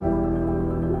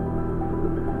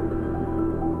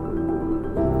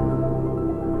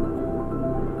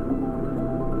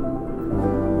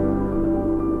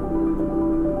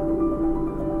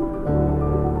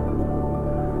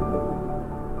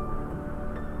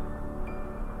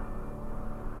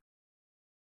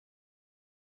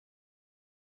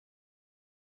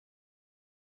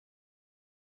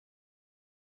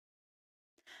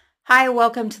Hi,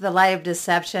 welcome to the Light of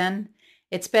Deception.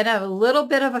 It's been a little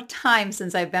bit of a time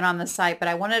since I've been on the site, but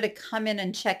I wanted to come in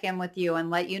and check in with you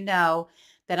and let you know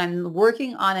that I'm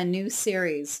working on a new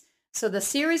series. So the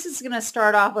series is going to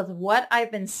start off with what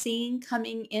I've been seeing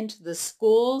coming into the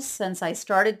schools since I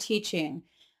started teaching.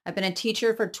 I've been a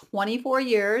teacher for 24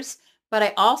 years, but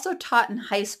I also taught in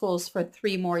high schools for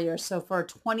 3 more years. So for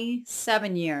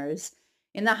 27 years.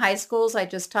 In the high schools, I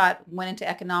just went into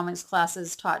economics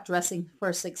classes, taught dressing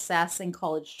for success and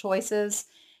college choices.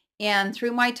 And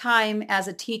through my time as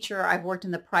a teacher, I've worked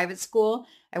in the private school,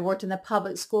 I worked in the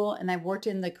public school, and I've worked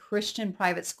in the Christian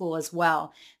private school as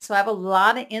well. So I have a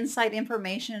lot of inside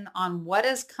information on what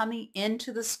is coming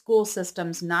into the school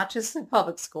systems, not just the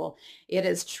public school. It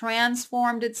has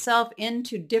transformed itself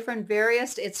into different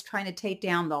various, it's trying to take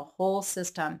down the whole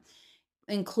system,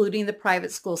 including the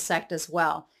private school sect as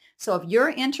well. So if you're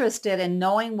interested in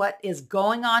knowing what is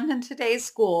going on in today's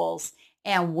schools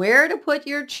and where to put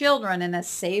your children in a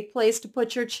safe place to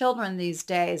put your children these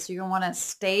days, you're going to want to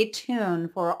stay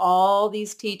tuned for all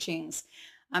these teachings.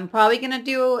 I'm probably going to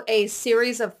do a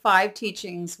series of 5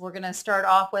 teachings. We're going to start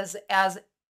off with as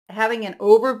having an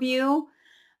overview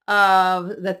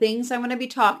of the things I'm going to be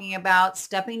talking about,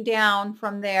 stepping down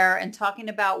from there and talking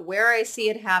about where I see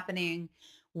it happening,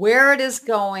 where it is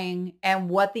going, and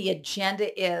what the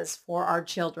agenda is for our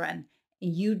children.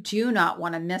 You do not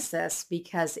want to miss this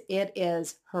because it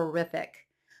is horrific.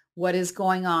 What is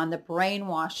going on, the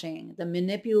brainwashing, the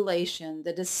manipulation,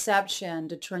 the deception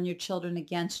to turn your children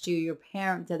against you,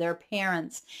 to their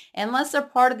parents, unless they're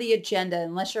part of the agenda,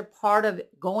 unless you're part of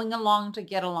going along to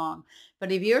get along.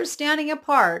 But if you're standing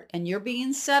apart and you're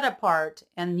being set apart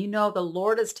and you know the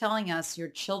Lord is telling us your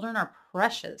children are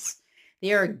precious,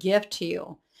 they are a gift to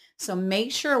you. So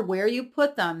make sure where you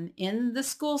put them in the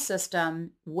school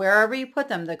system, wherever you put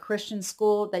them, the Christian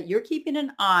school, that you're keeping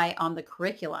an eye on the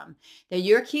curriculum, that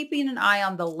you're keeping an eye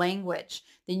on the language,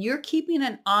 then you're keeping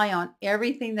an eye on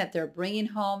everything that they're bringing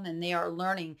home and they are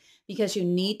learning, because you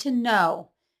need to know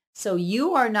so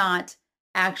you are not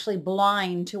actually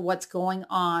blind to what's going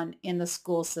on in the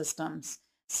school systems.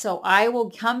 So I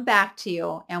will come back to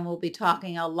you and we'll be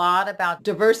talking a lot about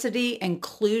diversity,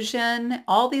 inclusion,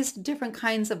 all these different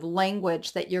kinds of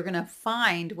language that you're going to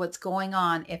find what's going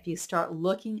on if you start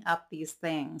looking up these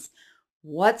things.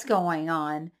 What's going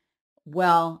on?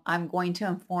 Well, I'm going to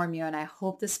inform you, and I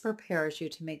hope this prepares you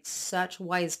to make such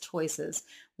wise choices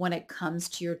when it comes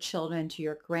to your children, to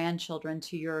your grandchildren,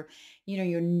 to your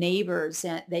neighbors,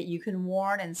 that you can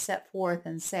warn and set forth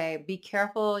and say, be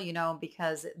careful,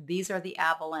 because these are the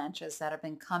avalanches that have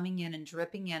been coming in and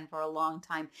dripping in for a long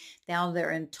time. Now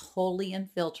they're totally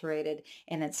infiltrated,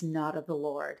 and it's not of the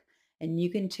Lord. And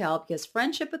you can tell because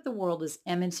friendship with the world is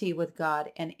enmity with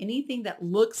God. And anything that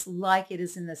looks like it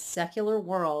is in the secular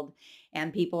world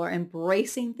and people are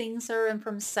embracing things that are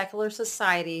from secular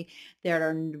society that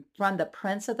are from the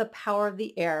prince of the power of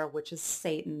the air, which is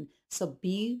Satan. So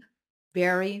be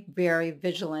very, very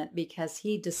vigilant because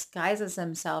he disguises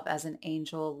himself as an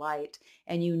angel of light,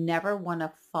 and you never want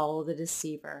to follow the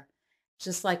deceiver.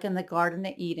 Just like in the Garden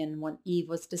of Eden when Eve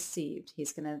was deceived,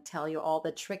 he's going to tell you all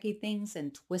the tricky things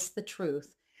and twist the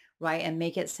truth, right? And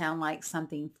make it sound like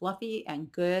something fluffy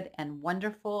and good and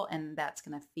wonderful. And that's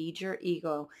going to feed your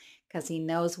ego because he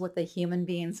knows what the human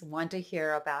beings want to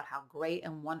hear about how great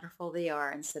and wonderful they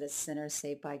are instead of sinners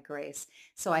saved by grace.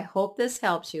 So I hope this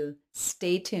helps you.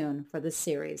 Stay tuned for the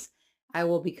series. I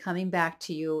will be coming back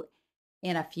to you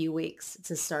in a few weeks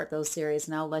to start those series,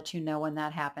 and I'll let you know when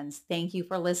that happens. Thank you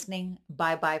for listening.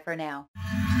 Bye-bye for now.